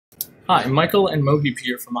Hi, Michael and Mohib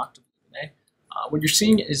here from Octoblu today. What you're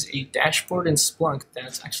seeing is a dashboard in Splunk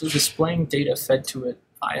that's actually displaying data fed to it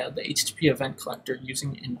via the HTTP event collector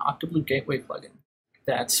using an Octoblu gateway plugin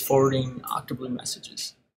that's forwarding Octoblu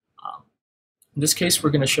messages. In this case, we're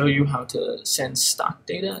going to show you how to send stock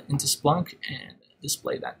data into Splunk and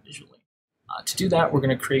display that visually. To do that, we're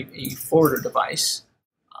going to create a forwarder device,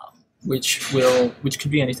 which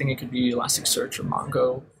could be anything. It could be Elasticsearch or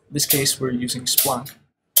Mongo. In this case, we're using Splunk.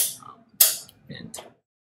 And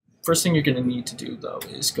first thing you're going to need to do, though,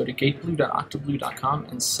 is go to gateblue.octoblu.com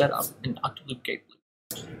and set up an Octoblu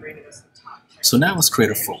gateblue. So now let's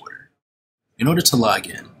create a forwarder. In order to log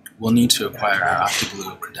in, we'll need to acquire our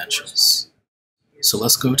Octoblu credentials. So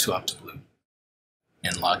let's go to Octoblu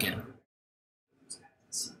and log in.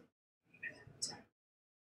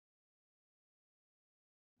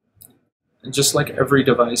 And just like every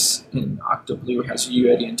device in Octoblu has a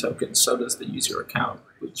UID and token, so does the user account,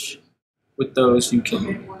 which with those you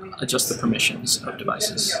can adjust the permissions of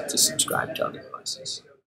devices to subscribe to other devices.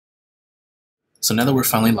 So now that we're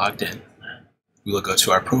finally logged in, we will go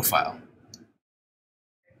to our profile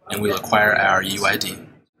and we'll acquire our UID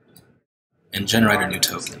and generate a new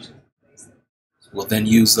token. We'll then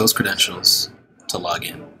use those credentials to log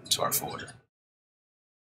in to our forwarder.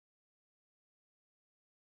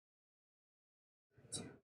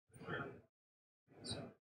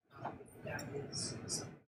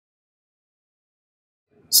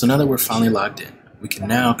 So now that we're finally logged in, we can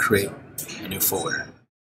now create a new forwarder.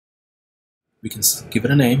 We can give it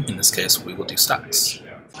a name. In this case, we will do stocks.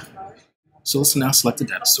 So let's now select a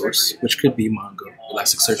data source, which could be Mongo,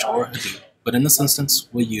 Elasticsearch, or Hadoop, but in this instance,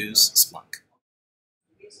 we'll use Splunk.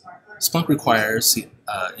 Splunk requires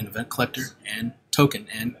an event collector and token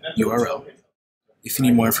and URL. If you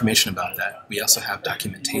need more information about that, we also have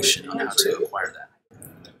documentation on how to acquire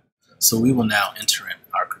that. So we will now enter in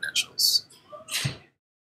our credentials.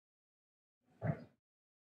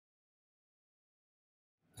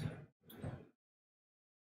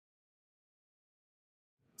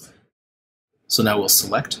 So now we'll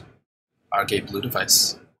select our Gateblue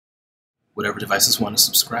device, whatever devices we want to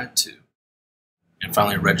subscribe to, and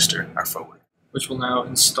finally register our forwarder, which will now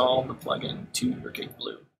install the plugin to your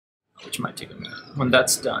Gateblue, which might take a minute. When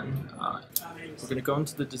that's done, we're going to go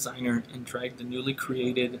into the designer and drag the newly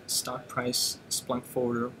created stock price Splunk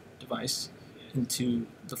forwarder device into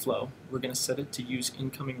the flow. We're going to set it to use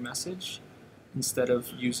incoming message instead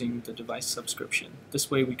of using the device subscription. This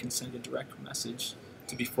way we can send a direct message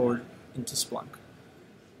to be forwarded into Splunk.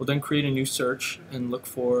 We'll then create a new search and look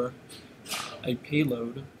for a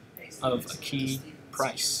payload of a key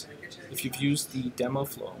price. If you've used the demo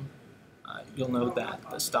flow, you'll know that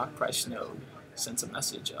the stock price node sends a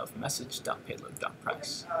message of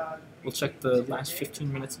message.payload.price. We'll check the last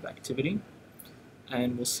 15 minutes of activity,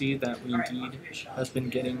 and we'll see that we indeed have been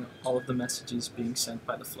getting all of the messages being sent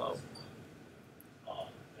by the flow.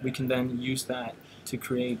 We can then use that to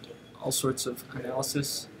create all sorts of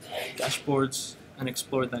analysis, dashboards, and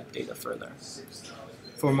explore that data further.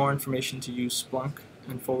 For more information to use Splunk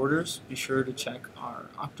and forwarders, be sure to check our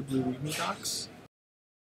Octoblu README docs